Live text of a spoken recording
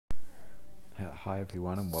Hi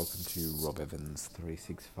everyone and welcome to Rob Evans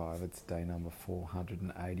 365. It's day number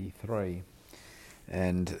 483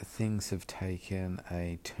 and things have taken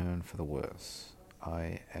a turn for the worse.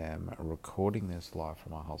 I am recording this live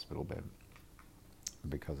from my hospital bed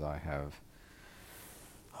because I have,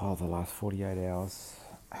 the last 48 hours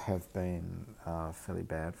have been fairly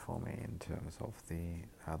bad for me in terms of the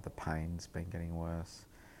pain's been getting worse.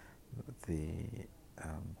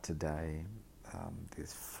 Today,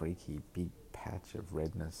 this freaky big patch of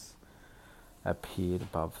redness appeared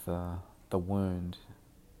above the wound,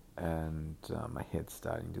 and my head's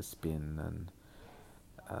starting to spin, and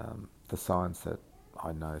the signs that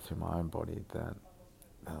I know through my own body that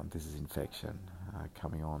this is infection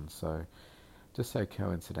coming on. So, just so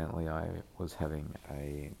coincidentally, I was having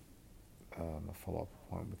a follow-up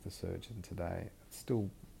appointment with the surgeon today.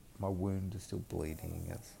 My wound is still bleeding.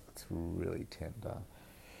 It's really tender,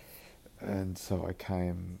 and so I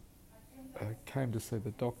came to see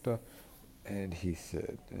the doctor, and he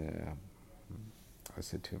said, I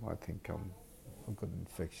said to him, I think I've got an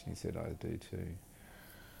infection. He said, I do too.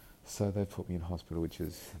 So they put me in hospital, which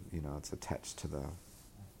is, it's attached to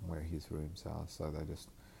where his rooms are. So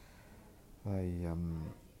they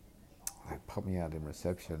put me out in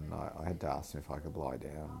reception. I had to ask him if I could lie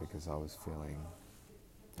down because I was feeling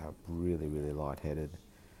really, really lightheaded.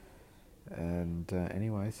 And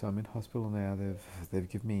anyway, so I'm in hospital now. They've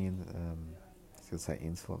given me, I was going to say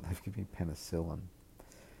insulin. They've given me penicillin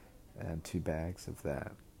and 2 bags of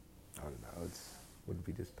that. I don't know. Wouldn't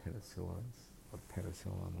be just penicillin. It's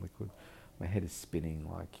penicillin liquid. My head is spinning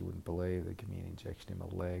like you wouldn't believe. They give me an injection in my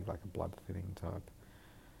leg, like a blood thinning type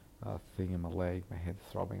thing in my leg. My head's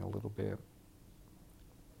throbbing a little bit.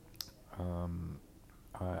 I'm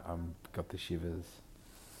got the shivers,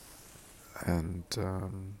 and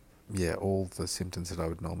all the symptoms that I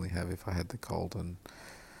would normally have if I had the cold and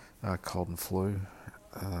flu.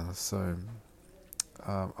 So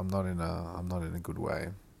I'm not in a good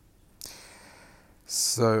way.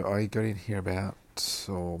 So I got in here my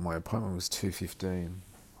appointment was 2:15.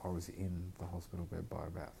 I was in the hospital bed by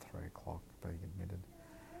about 3 o'clock, being admitted,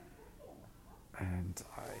 and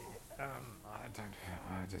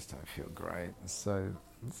I just don't feel great. So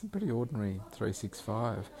it's a pretty ordinary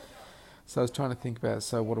 365. So I was trying to think about,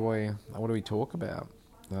 so what do we talk about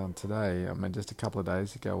today? I mean, just a couple of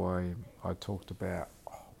days ago, I talked about,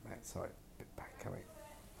 sorry, a bit back coming.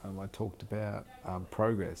 I talked about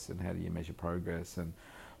progress and how do you measure progress and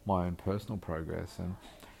my own personal progress. And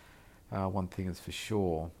one thing is for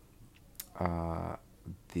sure,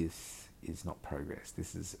 this is not progress.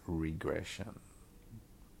 This is regression.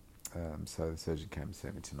 So the surgeon came to see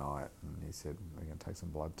me tonight, and he said they're going to take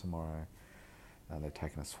some blood tomorrow. They've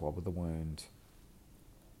taken a swab of the wound,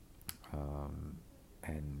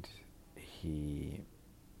 and he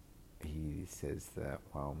says that,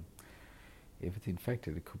 well, if it's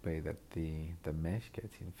infected, it could be that the mesh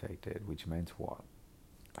gets infected, which means what?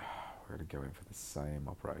 We're going to go in for the same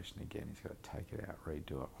operation again. He's got to take it out,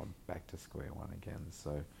 redo it. I'm back to square one again.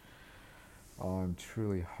 So I'm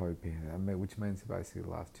truly hoping, which means basically the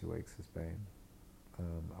last 2 weeks has been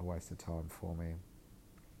a waste of time for me,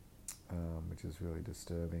 which is really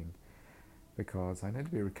disturbing because I need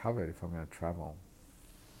to be recovered if I'm going to travel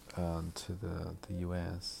to the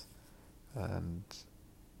US, and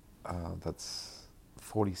that's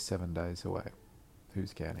 47 days away.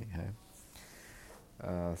 Who's counting, hey?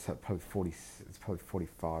 So it's probably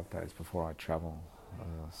 45 days before I travel.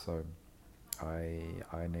 So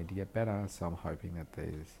I need to get better. So I'm hoping that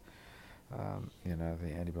these, the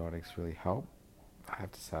antibiotics really help. I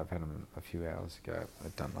have to say I've had them a few hours ago.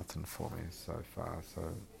 They've done nothing for me so far.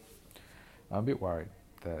 So I'm a bit worried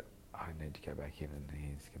that I need to go back in and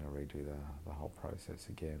he's going to redo the whole process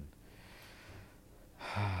again.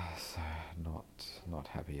 So not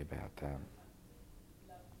happy about that.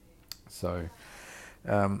 So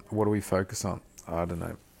what do we focus on? I don't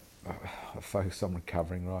know. I focus on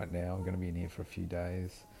recovering right now. I'm going to be in here for a few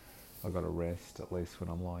days. I've got to rest at least when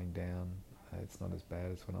I'm lying down. It's not as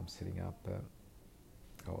bad as when I'm sitting up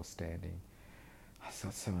or standing. I've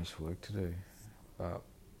got so much work to do, but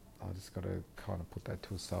I just got to kind of put that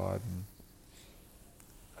to a side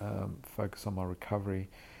and focus on my recovery.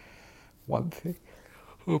 One thing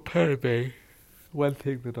that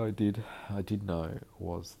I did know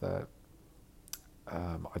was that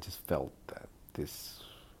I just felt that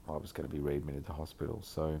I was going to be readmitted to hospital.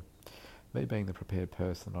 So, me being the prepared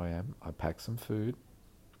person I am, I packed some food,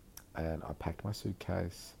 and I packed my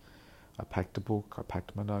suitcase. I packed a book. I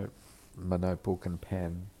packed my notebook and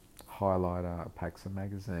pen, highlighter. I packed some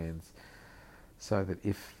magazines, so that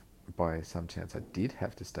if by some chance I did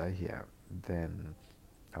have to stay here, then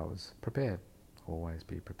I was prepared. always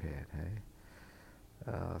be prepared. Hey,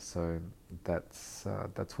 so that's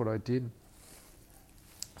what I did.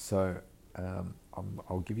 So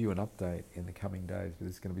I'll give you an update in the coming days, but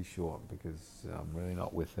it's going to be short because I'm really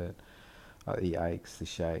not with it. The aches, the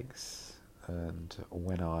shakes, and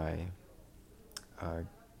when I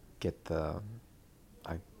get I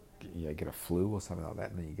get a flu or something like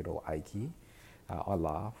that, and then you get all achy, I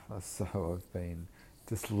laugh. So I've been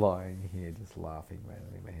just lying here, just laughing,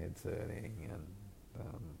 mainly. My head's hurting, and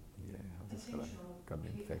yeah, I've just got an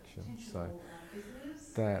infection. So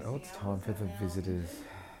it's time for the visitors.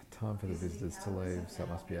 Time for the visitors to leave. So it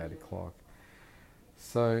must be 8 o'clock.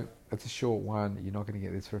 So it's a short one. You're not going to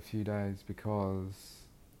get this for a few days because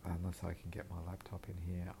unless I can get my laptop in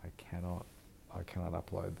here, I cannot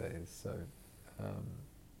upload these. So um,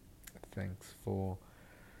 thanks for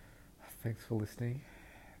listening.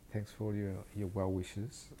 Thanks for all your well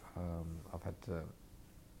wishes. I've had to,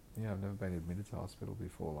 I've never been admitted to hospital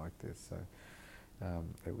before like this, so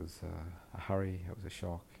it was a hurry. It was a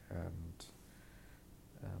shock, and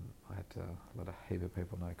I had to let a heap of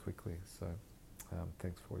people know quickly. So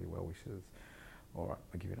thanks for all your well wishes. All right,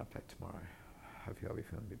 I'll give you an update tomorrow. Hopefully I'll be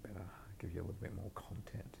feeling a bit better. I'll give you a little bit more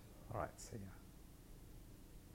content. All right, see ya.